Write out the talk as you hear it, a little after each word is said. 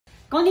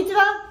こんにち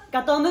は、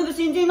ガトームーブ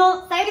新人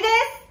のさゆりです。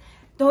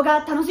動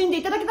画楽しんで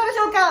いただけたでし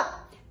ょう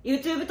か？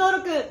 YouTube 登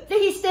録ぜ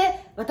ひして、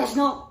私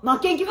の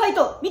負けん気ファイ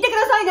ト見てく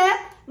ださいね。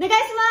お願いし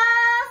ま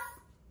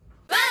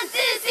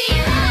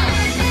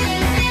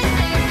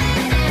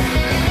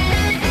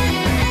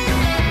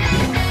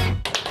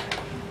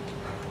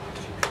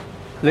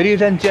す。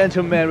Ladies and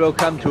gentlemen,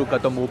 welcome to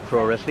Gatoh Move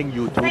Pro Wrestling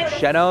YouTube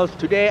channel.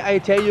 Today I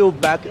take you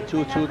back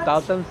to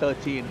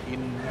 2013 in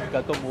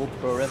Gatoh Move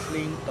Pro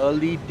Wrestling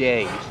early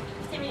days.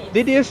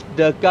 This is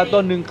the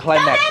Gatoh NEUNG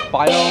CLIMAX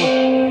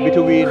final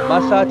between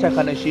Masa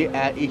Takanashi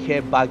and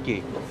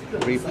Baki,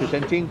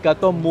 representing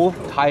Gatoh Move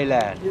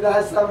Thailand.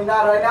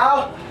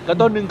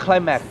 Gatoh NEUNG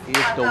CLIMAX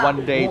is the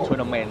one-day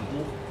tournament,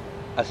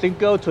 a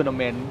single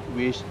tournament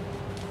which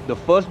the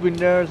first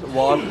winner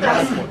was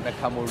Hanako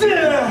Nakamori who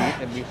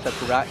beat Emi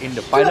Sakura in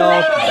the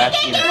finals back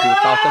in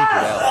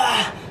 2012.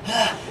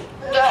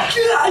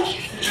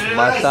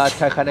 Masa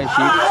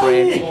Takanashi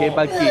trained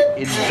Baki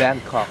in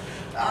Bangkok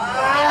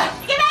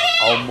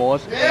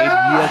almost 8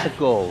 years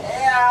ago.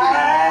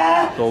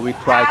 So we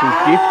try to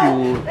give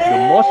you the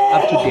most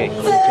up-to-date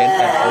content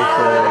and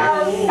also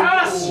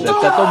the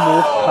Gatoh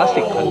Move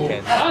classic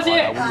content on our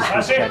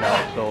YouTube channel.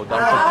 So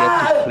don't forget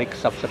to click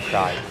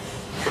subscribe.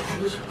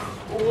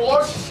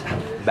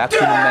 Back to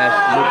the match,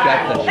 look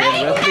at the chain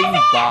wrestling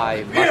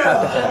by Masa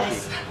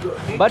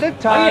Takanashi. By that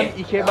time,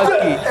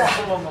 Baki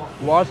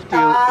was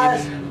still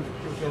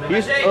in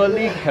his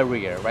early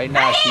career. Right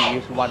now, he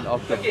is one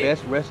of the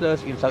best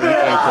wrestlers in Southeast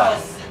Asia.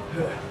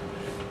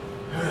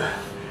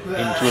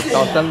 In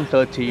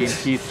 2013,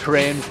 he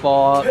trained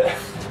for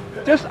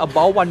just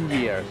about 1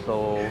 year,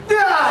 so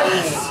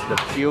the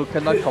skill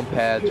cannot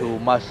compare to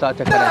Masa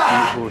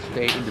Takanashi, who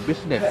stayed in the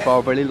business for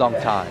a very long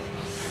time.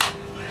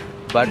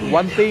 But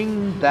one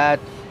thing that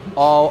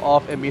all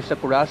of Emi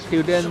Sakura's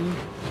students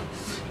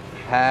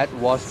had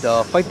was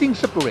the fighting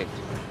spirit,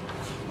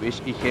 which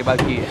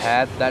Baki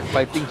had that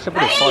fighting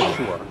spirit for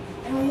sure.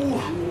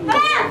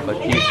 But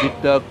he did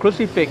the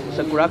crucifix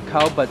Sakura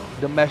count, but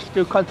the match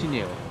still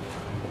continued.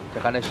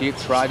 Takanashi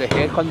tried the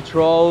head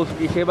controls,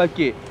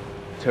 Baki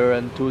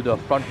turned to the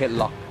front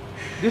headlock.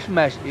 This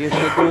match is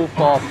scheduled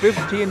for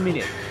 15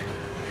 minutes.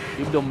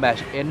 If the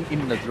match ends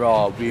in a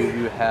draw, we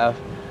will have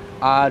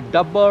a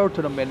double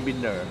tournament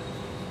winner.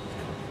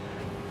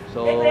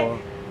 So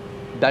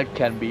that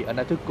can be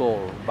another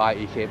goal by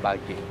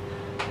Baki.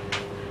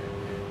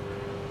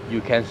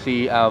 You can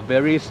see a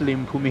very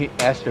slim Kumi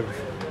as the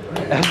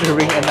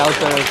ring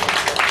announcer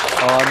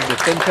on the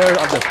center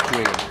of the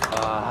screen.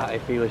 I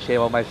feel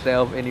ashamed of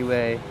myself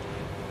anyway.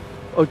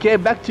 Okay,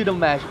 back to the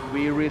match.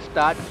 We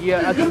restart here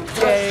again with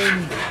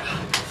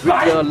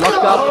the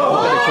lockup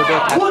and the shoulder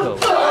tackle.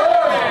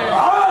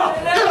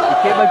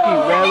 Baki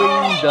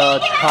wearing the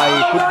Thai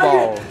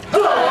football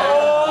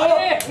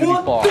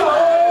uniform.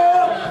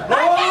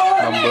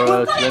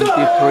 Number 23,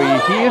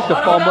 he is the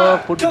former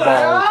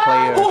football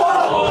player.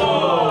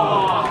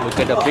 Look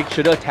at the big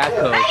shoulder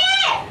tackle.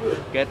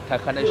 Get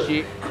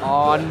Takanashi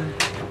on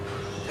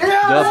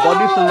the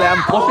body slam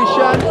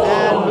position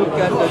and look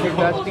at the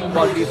gymnastic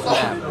body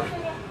slam.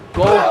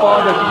 Go for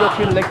the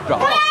guillotine leg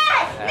drop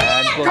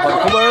and go for the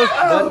covers,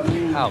 but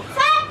out.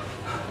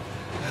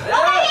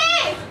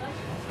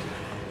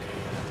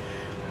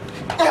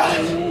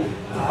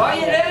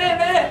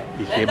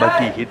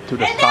 Baki hit to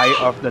the side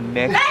of the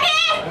neck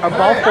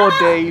about 4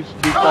 days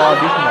before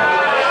this match.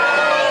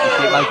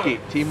 Baki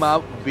team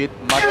up with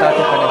Masa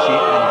Takanashi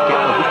and get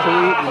the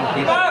victory in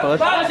his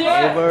first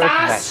ever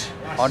match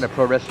on the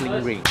pro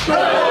wrestling ring.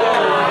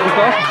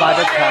 Because by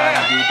the time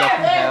he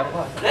doesn't have a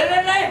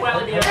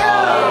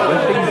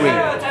wrestling ring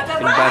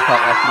in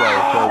Bangkok as well,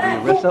 so we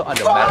wrestle on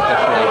the mat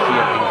as well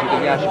here in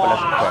Ichigaya.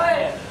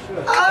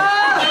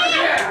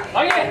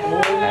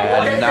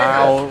 And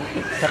now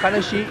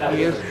Takanashi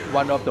is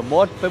one of the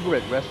most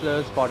favorite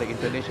wrestlers for the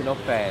international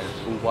fans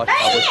who watch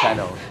our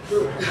channel.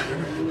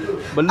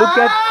 But look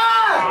at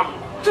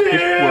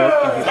his work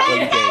in his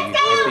early days.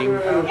 I think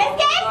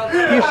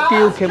he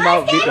still came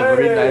out with a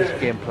very nice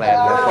game plan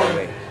as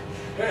always.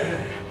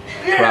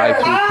 Try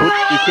to put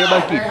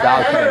Baki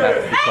down to the mat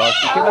because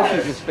Baki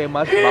is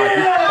famous by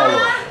his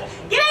power.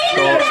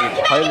 So it's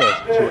pointless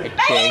to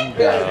exchange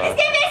the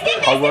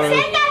power in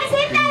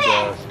the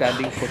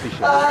standing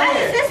position.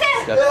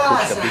 Just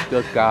put the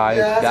bigger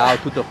guys down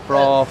to the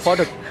floor for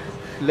the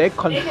leg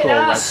control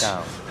right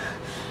now.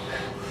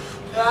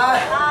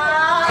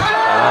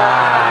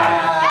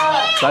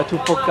 Try to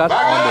focus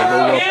on the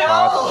lower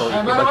part, so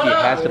Baki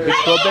has a big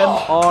problem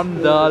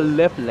on the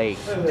left leg.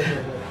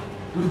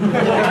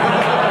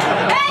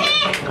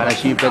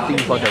 Takanashi waiting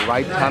for the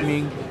right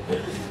timing.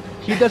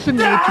 He doesn't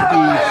need to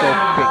be so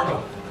quick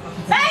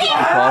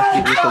because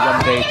it is a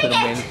one-day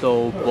tournament,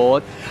 so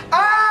both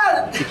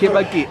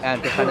Baki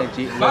and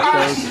Takanashi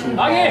wrestle 2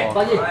 more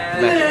matches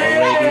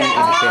already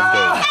in the same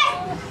day.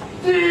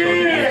 So it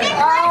is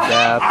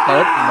the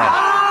third match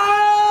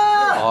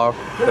of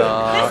the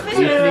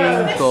evening,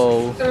 so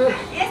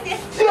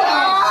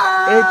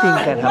anything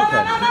can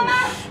happen.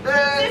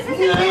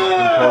 In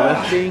pro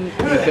wrestling,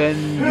 even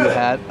you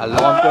had a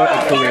longer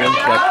experience,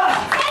 but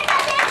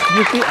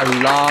you see a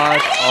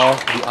lot of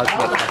the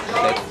ultimate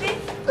aspects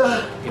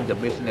in the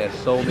business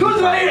so many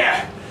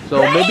times. So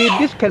maybe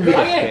this can be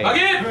the same.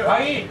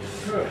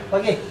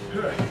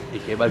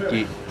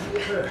 Baki,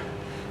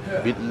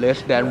 with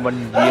less than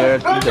 1 year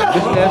in the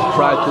business,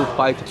 try to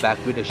fight back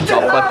with the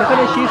shop, but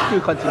Takanashi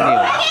still continue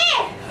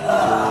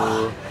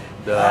to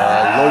the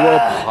lower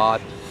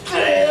part.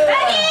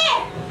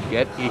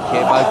 Get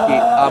Baki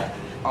up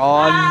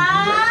on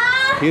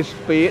his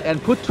feet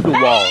and put to the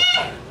wall.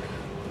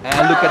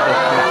 And look at the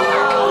snap.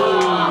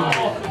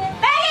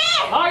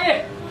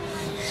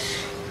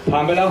 ผ่า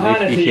นไปแล้ว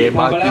 5 นาที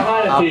ผ่านไปแล้ว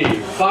 5 นาที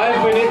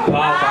 5 minutes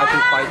past Try to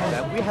fight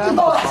them. We have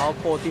about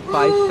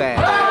 45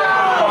 fans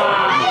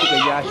in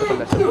Ichigaya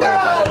Chocolate Square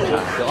by the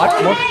time. The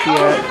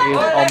atmosphere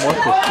is almost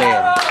the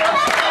same.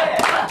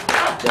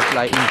 Just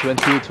like in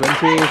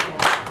 2020.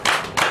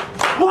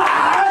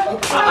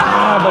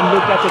 But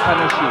look at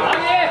Takanashi.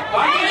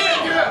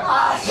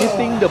 He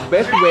thinks the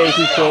best way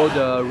to show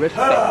the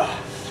respect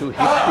to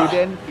his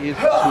student is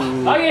to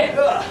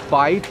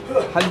fight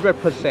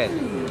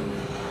 100%.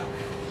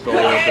 So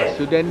the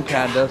student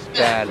can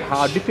understand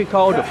how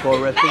difficult the pro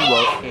wrestling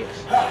world is.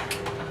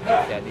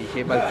 And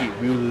Baki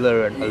will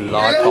learn a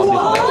lot from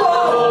this match.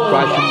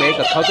 Try to make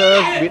a counter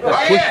with a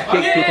push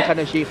kick to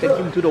Takanashi, send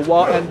him to the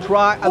wall and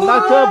try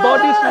another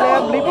body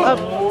slam, lift up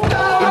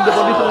in the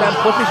body slam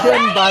position,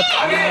 but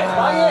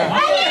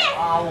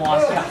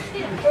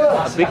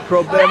a big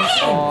problem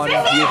on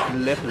his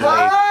left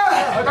leg.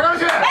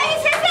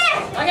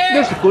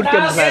 This is good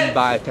game plan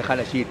by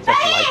Takanashi,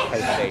 just like I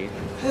said.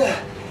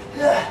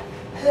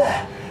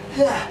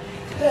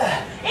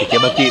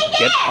 Baki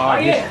get on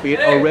his feet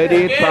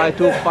already, try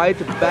to fight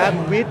back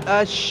with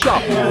a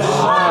shot.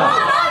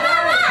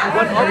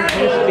 One of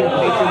his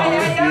signature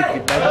moves is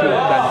the machine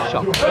gun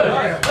shot.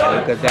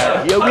 Look at that,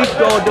 here we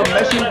go, the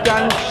machine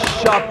gun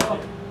shot.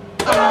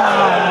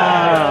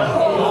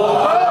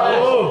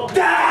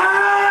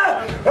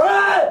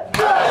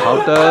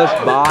 Counters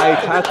by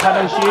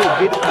Takanashi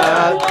with a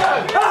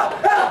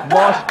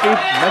more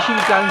stiff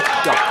machine gun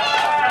shot.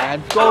 And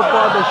go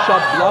for the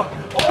shot block.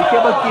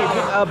 Baki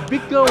with a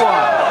bigger one.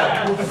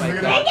 Oh my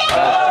god,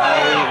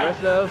 Thai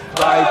wrestlers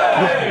tried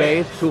his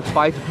best to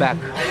fight back.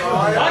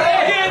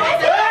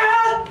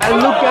 And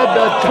look at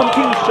the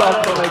jumping shot.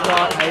 Oh my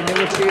god, I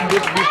never seen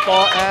this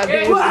before. And he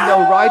is in the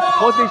right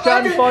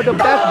position for the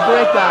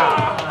backbreaker.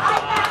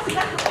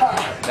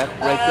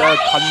 Backbreaker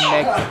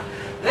connect.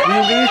 We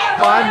reached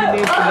 5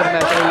 minutes in the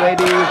match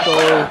already, so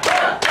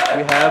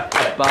we have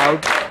about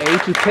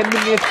 8 to 10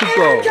 minutes to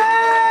go.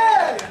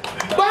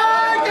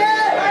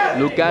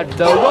 Look at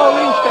the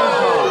rolling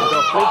senton, the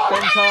flip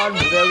senton,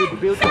 very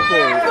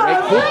beautiful.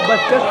 Make hook but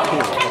just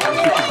cool. And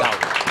kick it out.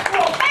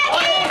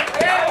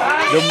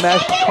 The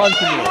match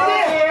continues.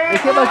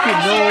 Baki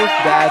knows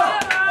that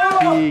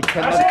he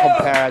cannot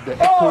compare the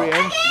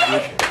experience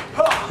with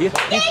his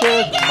teacher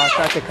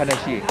Masa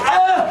Takanashi,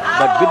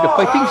 but with the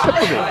fighting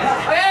spirit.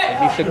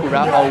 Emi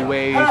Sakura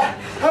always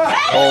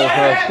told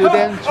her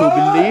students to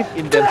believe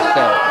in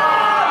themselves.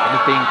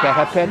 Anything can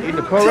happen in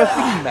the pro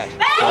wrestling match.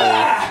 So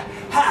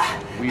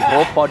we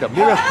hope for the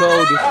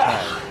miracle this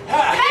time.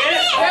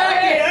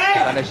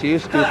 Takanashi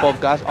still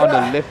focused on the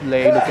left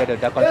leg. Look at the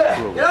dragon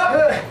screw.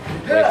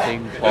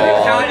 Waiting for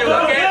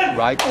the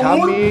right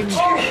timing.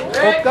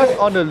 Focus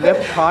on the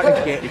left part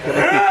again.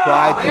 Takanashi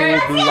try to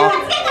block,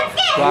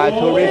 try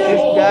to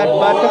resist that,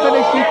 but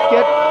Takanashi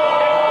get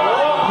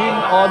him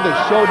on the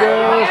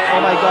shoulders.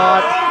 Oh my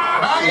god,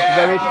 it's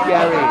very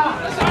scary.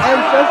 And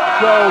just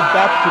throw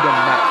back to the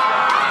mat.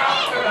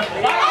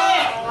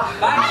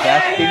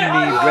 Investing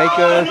knee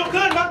breakers.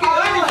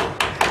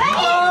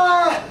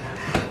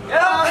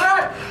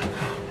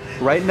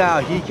 Right now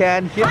he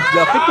can hit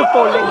the figure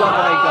 4 leg lock.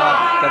 Oh my god,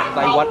 that's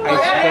like what I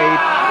said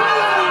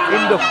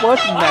in the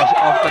first match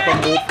of Gatoh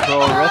Move Pro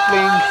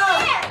Wrestling.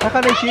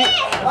 Takanashi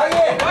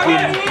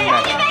wins the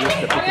match with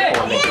the figure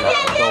 4 leg lock.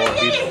 So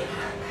his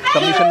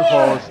submission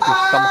holds is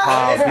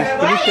somehow his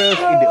finishers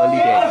in the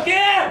early days.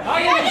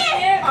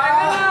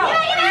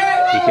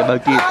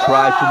 Baki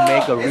try to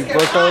make a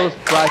reversal,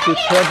 try to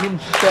turn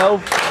himself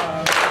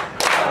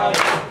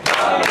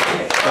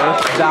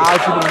first down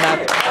to the mat.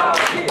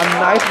 A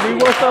nice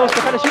reversal,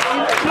 Takanashi in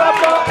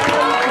trouble,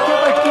 and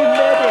Baki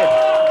made it.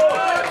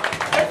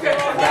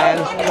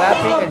 Fans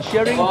clapping and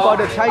cheering for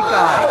the Thai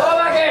guy.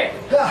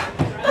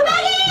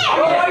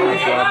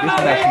 This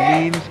match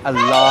means a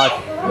lot,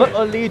 not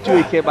only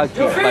to Baki,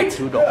 but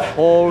to the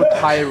whole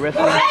Thai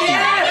wrestling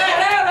scene.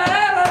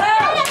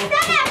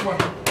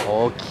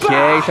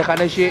 Okay,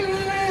 Takanashi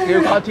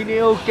still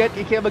continue, get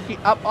Baki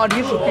up on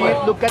his feet.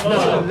 Look at the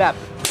slap,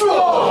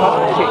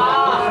 shot kick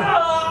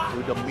to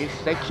the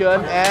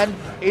midsection and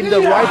in the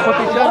right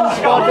position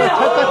for the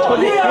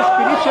Takatonic his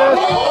finishers.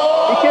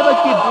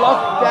 Baki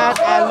blocked that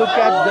and look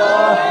at the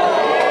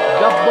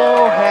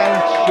double hand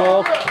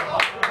choke.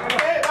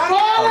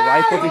 A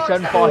right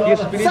position for his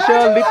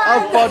finisher, lift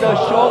up for the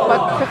choke,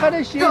 but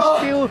Takanashi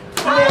still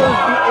nails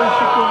the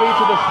insecurity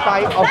to the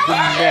side of the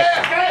neck.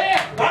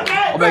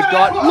 Oh my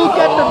god, look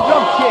at the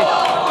drop kick!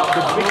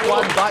 The big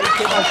one by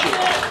Baki.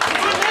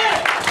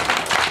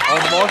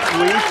 almost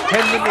reached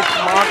 10 minutes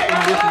mark in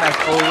this match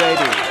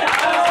already.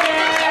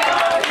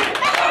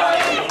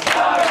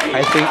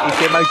 I think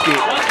Ikemaki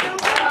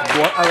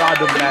won't allow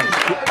the match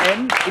to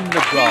end in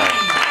the draw.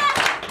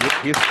 With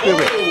his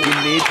spirit, he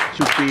needs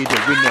to be the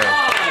winner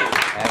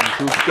and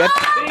to get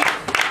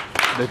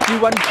the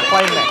G1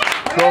 Climax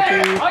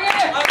trophy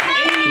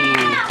to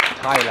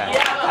Thailand.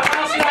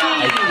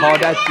 I call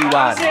that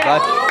G1,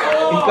 but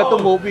in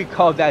Gatoh Move we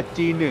call that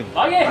G1, which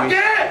NEUNG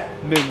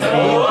means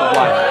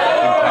one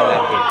in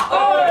Thailand.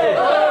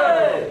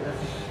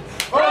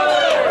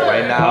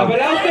 Right now,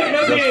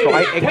 the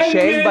strike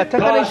exchange, but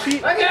Takanashi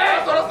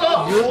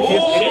used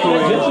his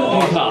experience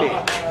on stage.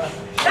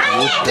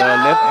 Use the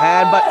left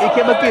hand, but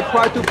Ikemaki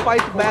tried to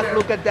fight back.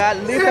 Look at that.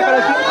 Lift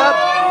Takanashi up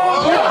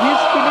with his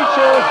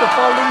finishers, the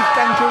falling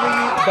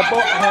sanctuary,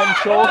 double hand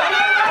choke,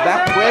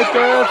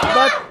 backbreakers,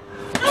 but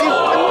it's a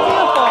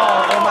near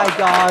fall. Oh my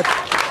god.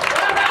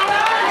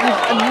 It's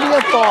a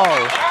near fall.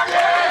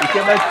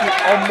 Ikemaki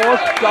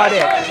almost got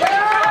it,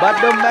 but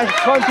the match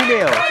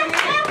continues.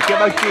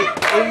 Ikemaki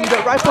in the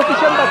right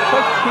position, but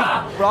first kick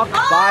blocked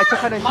by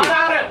Takanashi.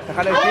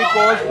 Takanashi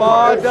goes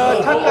for the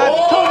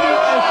Takatomi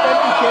and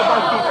sends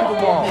Ikemaki to the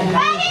wall.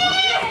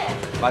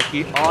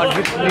 Baki on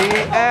his knee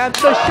and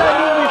the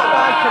shining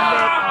wristband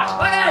connects.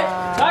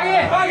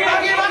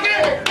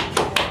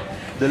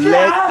 The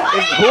leg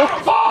is hooked.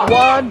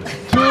 1,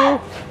 2,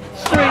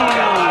 3.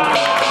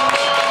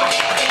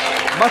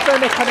 Masa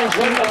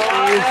Takanashi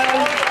is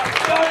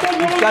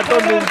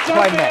Gatoh Move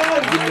Climax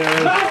winner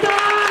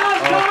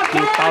of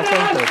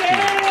 2013.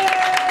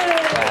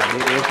 And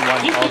it is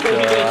one of the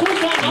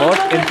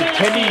most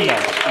entertaining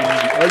matches in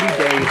the early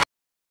days